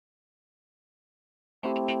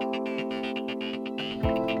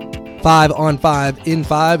Five on 5 in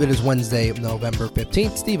 5. It is Wednesday, November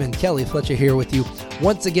 15th. Stephen, Kelly, Fletcher here with you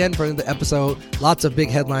once again for the episode. Lots of big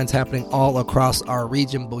headlines happening all across our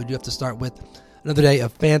region, but we do have to start with another day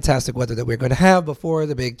of fantastic weather that we're going to have before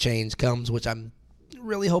the big change comes, which I'm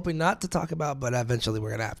really hoping not to talk about, but eventually we're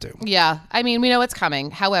going to have to. Yeah, I mean, we know it's coming.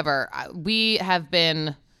 However, we have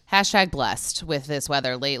been #blessed with this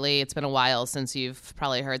weather lately. It's been a while since you've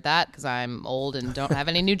probably heard that because I'm old and don't have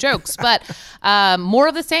any new jokes, but more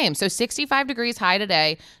of the same. So 65 degrees high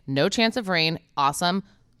today, no chance of rain. Awesome.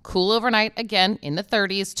 Cool overnight again in the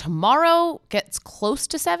 30s. Tomorrow gets close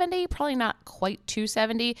to 70, probably not quite to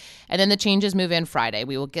 70. And then the changes move in Friday.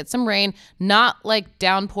 We will get some rain, not like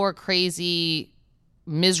downpour crazy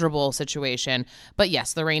miserable situation, but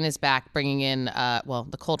yes, the rain is back, bringing in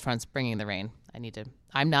the cold front's bringing the rain.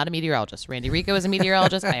 I'm not a meteorologist. Randy Rico is a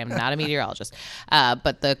meteorologist. I am not a meteorologist.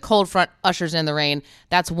 But the cold front ushers in the rain.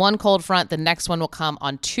 That's one cold front. The next one will come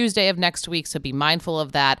on Tuesday of next week, so be mindful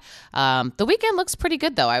of that. The weekend looks pretty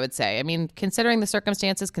good, though, I would say. I mean, considering the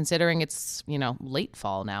circumstances, considering it's, late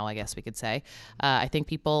fall now, I guess we could say, I think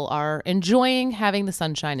people are enjoying having the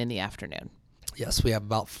sunshine in the afternoon. Yes, we have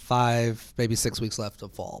about 5, maybe 6 weeks left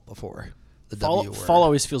of fall before the fall word.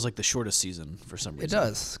 Always feels like the shortest season for some reason. It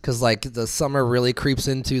does, because the summer really creeps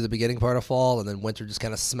into the beginning part of fall, and then winter just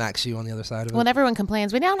kind of smacks you on the other side of it. When everyone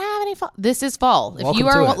complains, we don't have any fall. This is fall.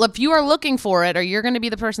 If you are looking for it, or you're going to be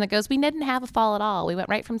the person that goes, we didn't have a fall at all. We went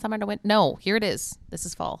right from summer to winter. No, here it is. This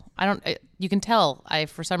is fall. You can tell I,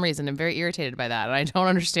 for some reason, am very irritated by that, and I don't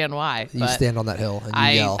understand why. You stand on that hill and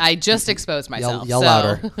you yell. I just exposed myself. Yell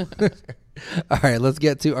louder. All right, let's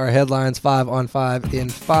get to our headlines. 5 on 5 in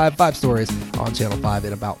 5. 5 stories on Channel 5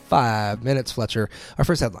 in about 5 minutes. Fletcher, our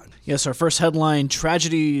first headline. Yes, our first headline,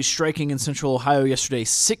 tragedy striking in central Ohio yesterday.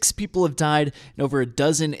 6 people have died and over a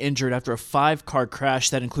dozen injured after a 5-car crash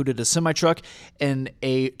that included a semi-truck and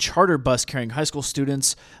a charter bus carrying high school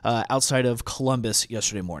students outside of Columbus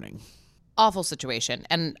yesterday morning. Awful situation.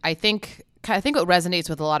 And I think what resonates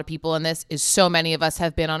with a lot of people in this is so many of us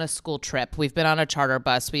have been on a school trip. We've been on a charter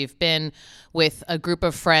bus. We've been with a group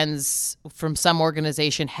of friends from some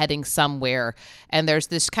organization heading somewhere. And there's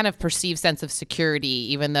this kind of perceived sense of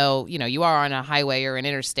security, even though, you are on a highway or an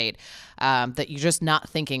interstate, that you're just not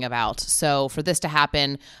thinking about. So for this to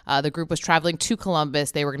happen, the group was traveling to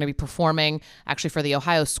Columbus. They were going to be performing actually for the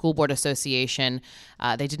Ohio School Board Association.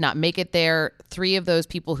 They did not make it there. 3 of those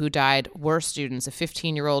people who died were students, a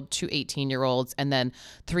 15-year-old, 2 18-year-olds, and then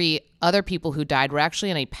 3 other people who died were actually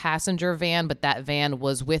in a passenger van, but that van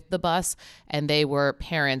was with the bus, and they were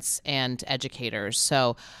parents and educators.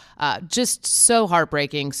 So just so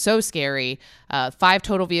heartbreaking, so scary. 5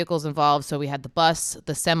 total vehicles involved. So we had the bus,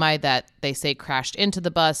 the semi that they say crashed into the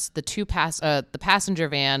bus, the 2 passenger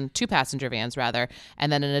vans rather,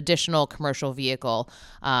 and then an additional commercial vehicle.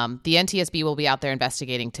 The NTSB will be out there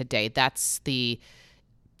investigating today. That's the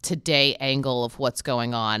today angle of what's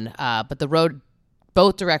going on. But the road,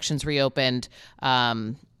 both directions reopened.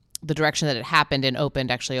 The direction that it happened and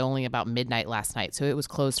opened actually only about midnight last night. So it was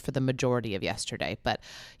closed for the majority of yesterday. But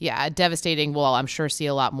yeah, devastating. We'll, I'm sure, see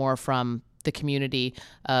a lot more from the community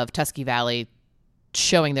of Tusky Valley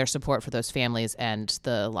showing their support for those families and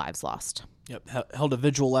the lives lost. Yep, held a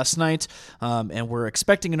vigil last night, and we're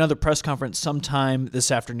expecting another press conference sometime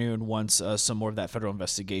this afternoon once some more of that federal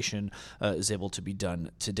investigation is able to be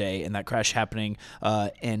done today. And that crash happening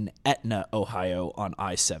in Etna, Ohio on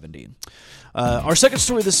I-70. Our second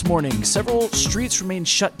story this morning, several streets remain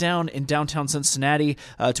shut down in downtown Cincinnati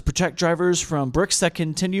to protect drivers from bricks that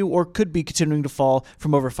continue or could be continuing to fall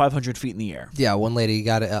from over 500 feet in the air. Yeah, one lady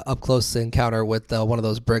got an up-close encounter with one of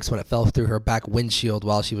those bricks when it fell through her back windshield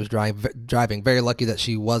while she was driving. Very lucky that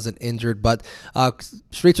she wasn't injured, but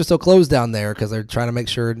streets are still closed down there because they're trying to make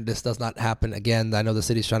sure this does not happen again. I know the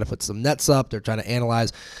city's trying to put some nets up. They're trying to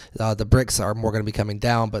analyze. The bricks are more going to be coming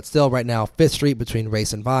down, but still right now 5th Street between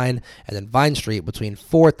Race and Vine, and then Vine Street between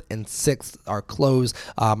 4th and 6th are closed.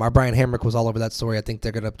 Our Brian Hamrick was all over that story. I think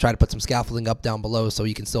they're going to try to put some scaffolding up down below so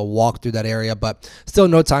you can still walk through that area, but still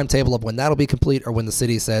no timetable of when that'll be complete or when the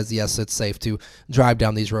city says, yes, it's safe to drive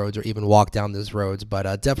down these roads or even walk down these roads,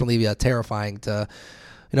 but definitely terrifying to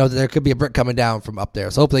there could be a brick coming down from up there.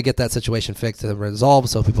 So hopefully get that situation fixed and resolved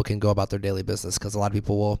so people can go about their daily business, because a lot of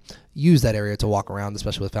people will use that area to walk around,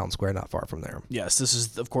 especially with Fountain Square not far from there. Yes, this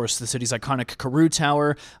is, of course, the city's iconic Carew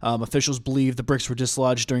Tower. Officials believe the bricks were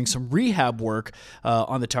dislodged during some rehab work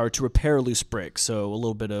on the tower to repair loose bricks. So a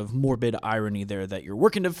little bit of morbid irony there that you're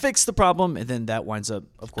working to fix the problem, and then that winds up,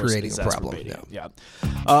 of course, creating a problem. Yeah.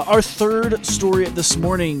 Our third story this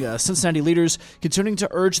morning, Cincinnati leaders continuing to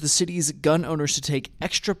urge the city's gun owners to take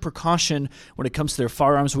extra extra precaution when it comes to their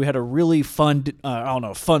firearms. We had a really fun, I don't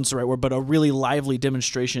know if fun's the right word, but a really lively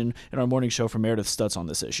demonstration in our morning show from Meredith Stutz on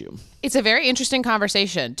this issue. It's a very interesting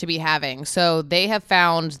conversation to be having. So they have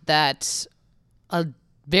found that a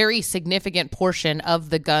very significant portion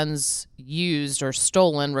of the guns used or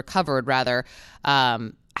stolen, recovered rather,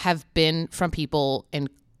 have been from people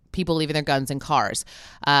leaving their guns in cars.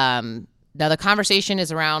 Now the conversation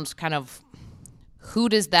is around kind of who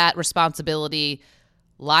does that responsibility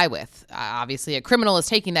lie with? Obviously, a criminal is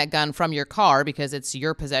taking that gun from your car because it's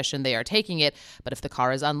your possession. They are taking it. But if the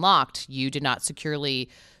car is unlocked, you did not securely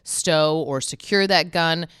stow or secure that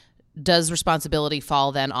gun. Does responsibility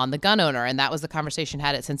fall then on the gun owner? And that was the conversation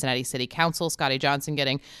had at Cincinnati City Council. Scotty Johnson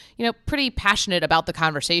getting, pretty passionate about the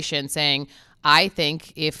conversation, saying, I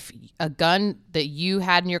think if a gun that you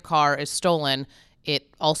had in your car is stolen,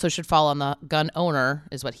 it also should fall on the gun owner,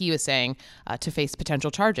 is what he was saying, to face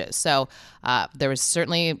potential charges. So there was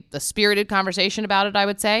certainly a spirited conversation about it, I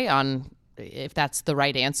would say, on if that's the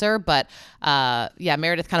right answer. But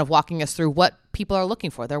Meredith kind of walking us through what people are looking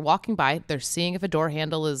for. They're walking by, they're seeing if a door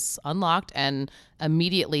handle is unlocked, and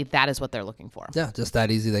immediately that is what they're looking for. Yeah, just that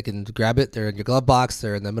easy. They can grab it. They're in your glove box.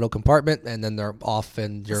 They're in the middle compartment, and then they're off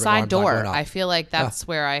and your side door. I feel like that's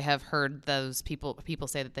where I have heard those people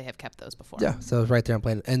say that they have kept those before. Yeah, so it's right there on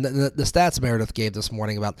playing. And the stats Meredith gave this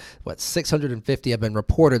morning about 650 have been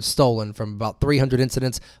reported stolen from about 300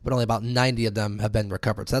 incidents, but only about 90 of them have been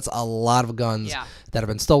recovered. So that's a lot of guns that have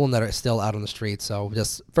been stolen that are still out on the street. So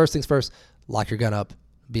just first things first, lock your gun up,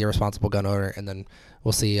 be a responsible gun owner, and then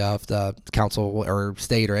we'll see if the council or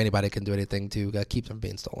state or anybody can do anything to keep them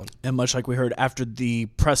being stolen. And much like we heard after the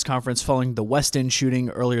press conference following the West End shooting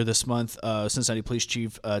earlier this month, Cincinnati Police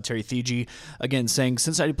Chief Terry Thigi, again saying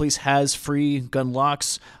Cincinnati Police has free gun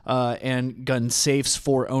locks and gun safes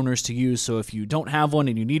for owners to use. So if you don't have one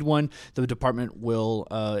and you need one, the department will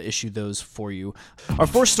issue those for you. Our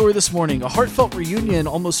fourth story this morning, a heartfelt reunion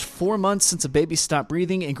almost 4 months since a baby stopped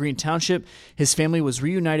breathing in Green Township. His family was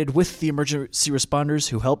reunited with the emergency responders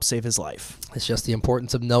who helped save his life. It's just the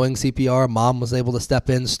importance of knowing CPR. Mom was able to step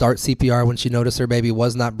in, start CPR when she noticed her baby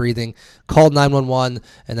was not breathing, called 911,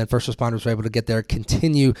 and then first responders were able to get there,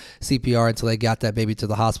 continue CPR until they got that baby to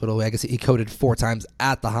the hospital. I guess he coded 4 times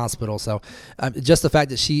at the hospital. So just the fact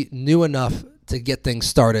that she knew enough to get things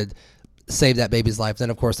started saved that baby's life. Then,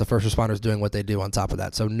 of course, the first responders doing what they do on top of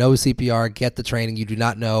that. So know CPR, get the training. You do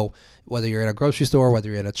not know whether you're in a grocery store, whether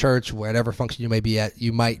you're in a church, whatever function you may be at,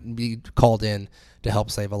 you might be called in to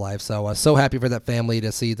help save a life. So happy for that family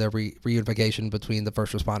to see the reunification between the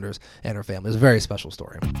first responders and her family. It's a very special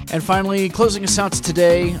story. And finally, closing us out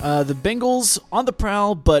today, the Bengals on the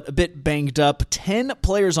prowl, but a bit banged up. 10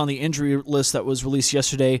 players on the injury list that was released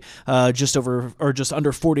yesterday, just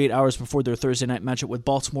under 48 hours before their Thursday night matchup with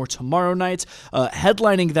Baltimore tomorrow night.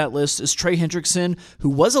 Headlining that list is Trey Hendrickson, who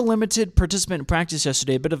was a limited participant in practice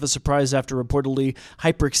yesterday, a bit of a surprise after reportedly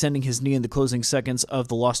hyperextending his knee in the closing seconds of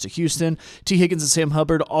the loss to Houston. T. Higgins and Sam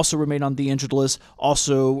Hubbard also remain on the injured list,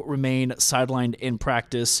 also remain sidelined in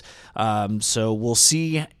practice. So we'll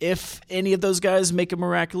see if any of those guys make a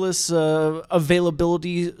miraculous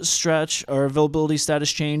availability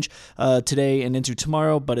status change today and into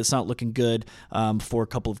tomorrow, but it's not looking good for a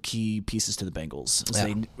couple of key pieces to the Bengals.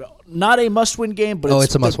 Not a must-win game, but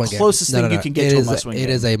it's a must-win game. Closest thing you can get to a must-win game. It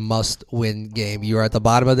is a must-win game. You are at the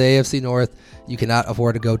bottom of the AFC North. You cannot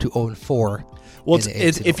afford to go to 0-4. Well,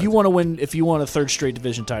 if you want to win, if you want a third straight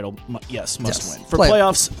division title, yes, must win. For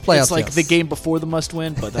playoffs, it's like the game before the must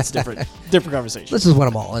win, but that's different conversation. Let's just win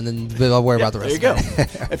them all, and then we'll worry about the rest. There you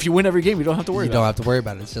go. If you win every game, you don't have to worry about it. You don't have to worry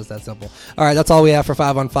about it. It's just that simple. All right, that's all we have for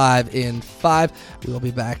 5 on 5 in 5. We will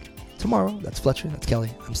be back tomorrow. That's Fletcher. That's Kelly.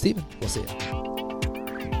 I'm Steven. We'll see you.